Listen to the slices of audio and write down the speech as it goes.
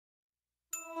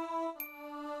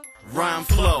Rhyme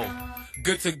flow,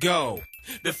 good to go.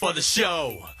 Before the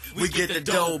show, we get the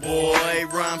dough, boy.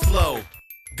 Rhyme flow,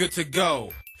 good to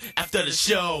go. After the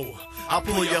show, I'll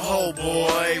pull your hoe,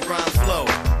 boy. Rhyme flow,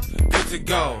 good to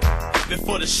go.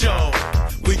 Before the show,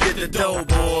 we get the dough,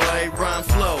 boy. Rhyme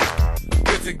flow,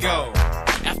 good to go.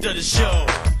 After the show,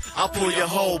 I'll pull your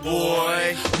hoe,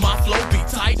 boy. My flow be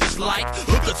tight just like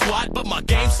hook a twat, but my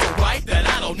game's so right that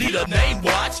I don't need a name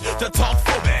watch to talk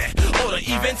for me, or to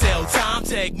even tell time.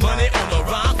 Take money on the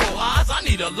rhyme for eyes, I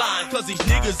need a line, cause these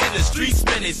niggas in the streets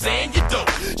spend it saying you dope.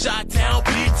 Shot-town,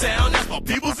 P-Town, that's my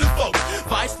peoples and folks.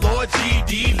 Vice Lord,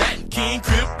 GD, Latin King,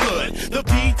 Crip Blood. The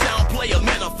P-Town player,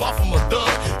 man, I'm far from a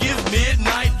thug. Give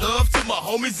midnight love to my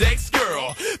homie's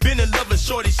ex-girl. Been in love with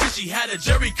shorty, shit, she had a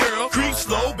jerry curl. Creep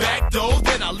slow, back doors,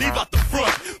 then I leave out the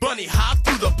front. Bunny hop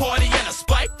through the party and I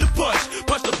spiked the punch.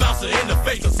 Punched the bouncer in the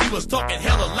face cause he was talking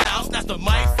hella loud. Snatched the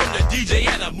mic from the DJ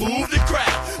and I moved the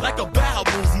crowd like a bow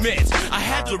movement. I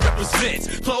had to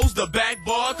represent. Close the back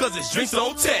bar cause it's drinks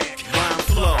on tech. Rhyme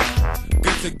flow,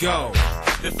 good to go.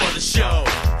 Before the show,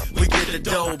 we get the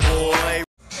dough, boy.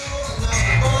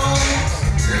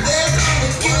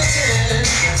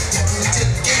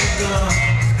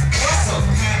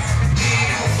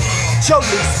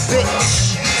 Jolis,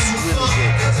 bitch.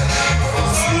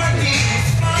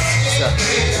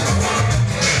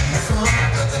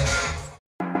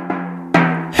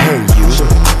 Hey you,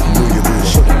 move your booty.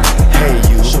 Hey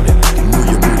you, move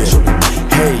your booty.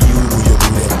 Hey you, move your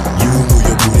booty. You move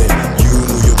your booty. You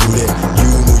move your booty. You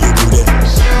move your booty.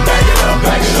 Back it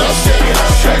up, shake it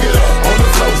up, shake it up on the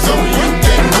floor so you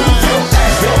can move your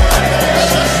ass, your ass,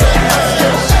 your ass,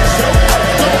 your ass,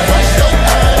 your ass, your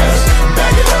ass.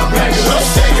 Back it up,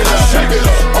 shake it up, shake it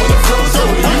up on the floor so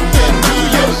you can do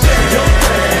your thing, your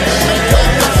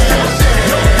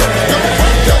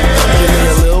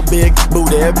big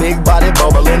booty, big body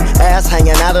bubbling, ass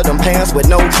hanging out of them pants with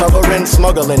no covering,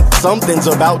 smuggling. Something's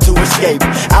about to escape.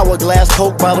 Hourglass,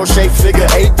 Coke bottle shaped figure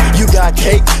 8. You got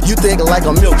cake, you think like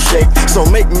a milkshake. So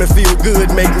make me feel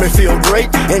good, make me feel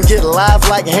great, and get live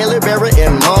like Halle Berry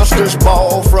and Monsters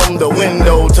Ball. From the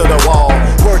window to the wall.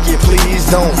 Work it please,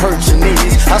 don't hurt your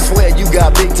knees. I swear you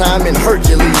got big time in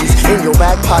Hercules in your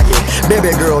back pocket.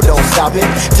 Baby girl, don't stop it.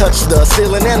 Touch the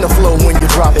ceiling and the floor when you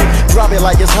drop it. Drop it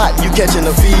like it's hot, you catching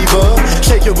a fever.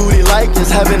 Shake your booty like it's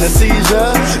having a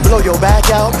seizure. Blow your back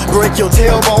out, break your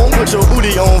tailbone. Put your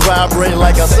booty on vibrate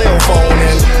like a cell phone.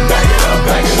 And back it up,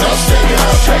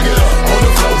 shake it up on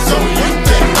the floor so you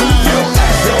can move your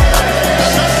ass, your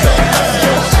ass, your ass,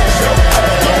 your ass, your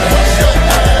ass, your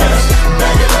ass.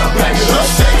 Back it up,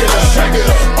 shake it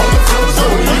up on the floor so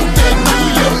you can do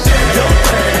your thing, your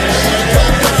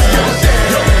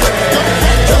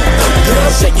Girl,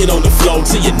 shake it on the floor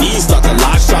till your knees start to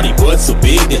lock. Shawty butt so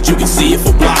big that you can see it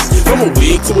for blocks. From a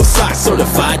wig to a sock,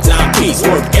 certified dime piece.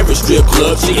 Work every strip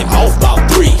club, she get off about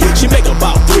 3. She make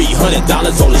about $300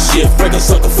 on the shift. Break a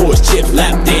sucker for his chip,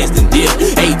 lap danced and dip.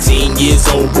 18 years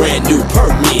old, brand new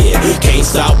permit. Can't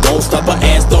stop, won't stop, her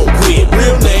ass don't quit.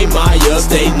 Real name Maya,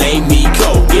 stage name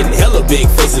Miko. Getting hella big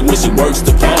faces when she works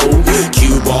the pole.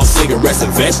 Cue ball, cigarettes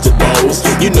and vegetables.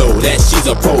 You know that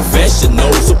she's a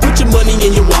professional. So put your money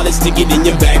in your wallet, stick it in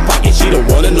your back pocket. She don't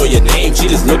wanna know your name, she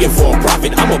just looking for a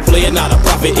profit. I'm a player, not a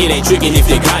prophet. It ain't tricking if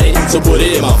you got it. So put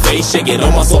it in my face, shake it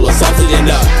on my soul, salted and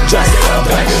up. Drop it up,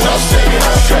 back it up, shake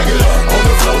it up on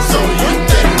the floor so you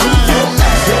can move your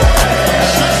ass, your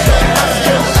ass, your ass,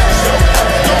 your ass,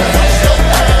 your ass, your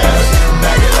ass.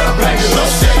 Back it up,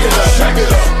 shake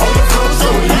it up on the floor so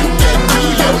you can do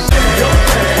your thing, your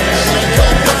ass,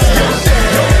 your ass, your ass,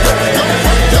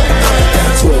 your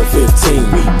ass. 12:15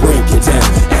 we break it down.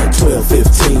 At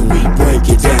 12:15 we break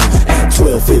it down. At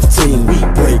 12:15 we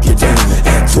break it down.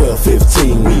 At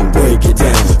 12:15 we break it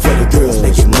down. For the girls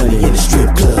making money in the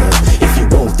strip club. If you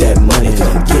want that money,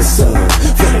 come get some.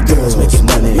 For the girls making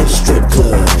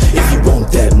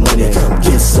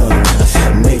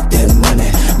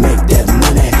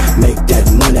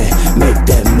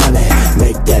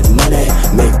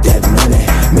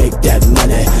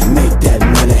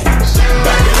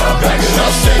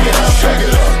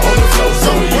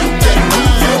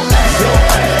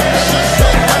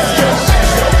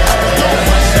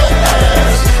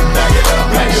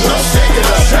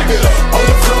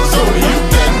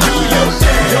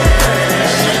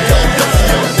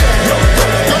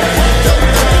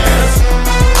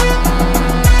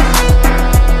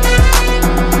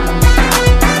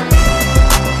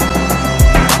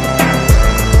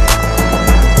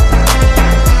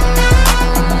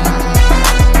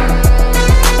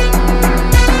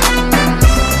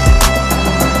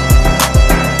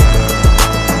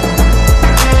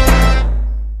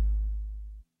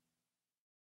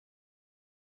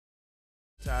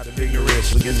Tired of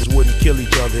ignorance, niggas wouldn't kill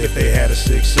each other if they had a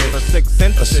sixth sense. A sixth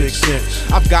sense? A sixth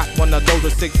sense. I've got one of those,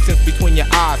 a sixth sense between your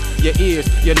eyes, your ears,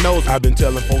 your nose. I've been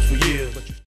telling folks for years.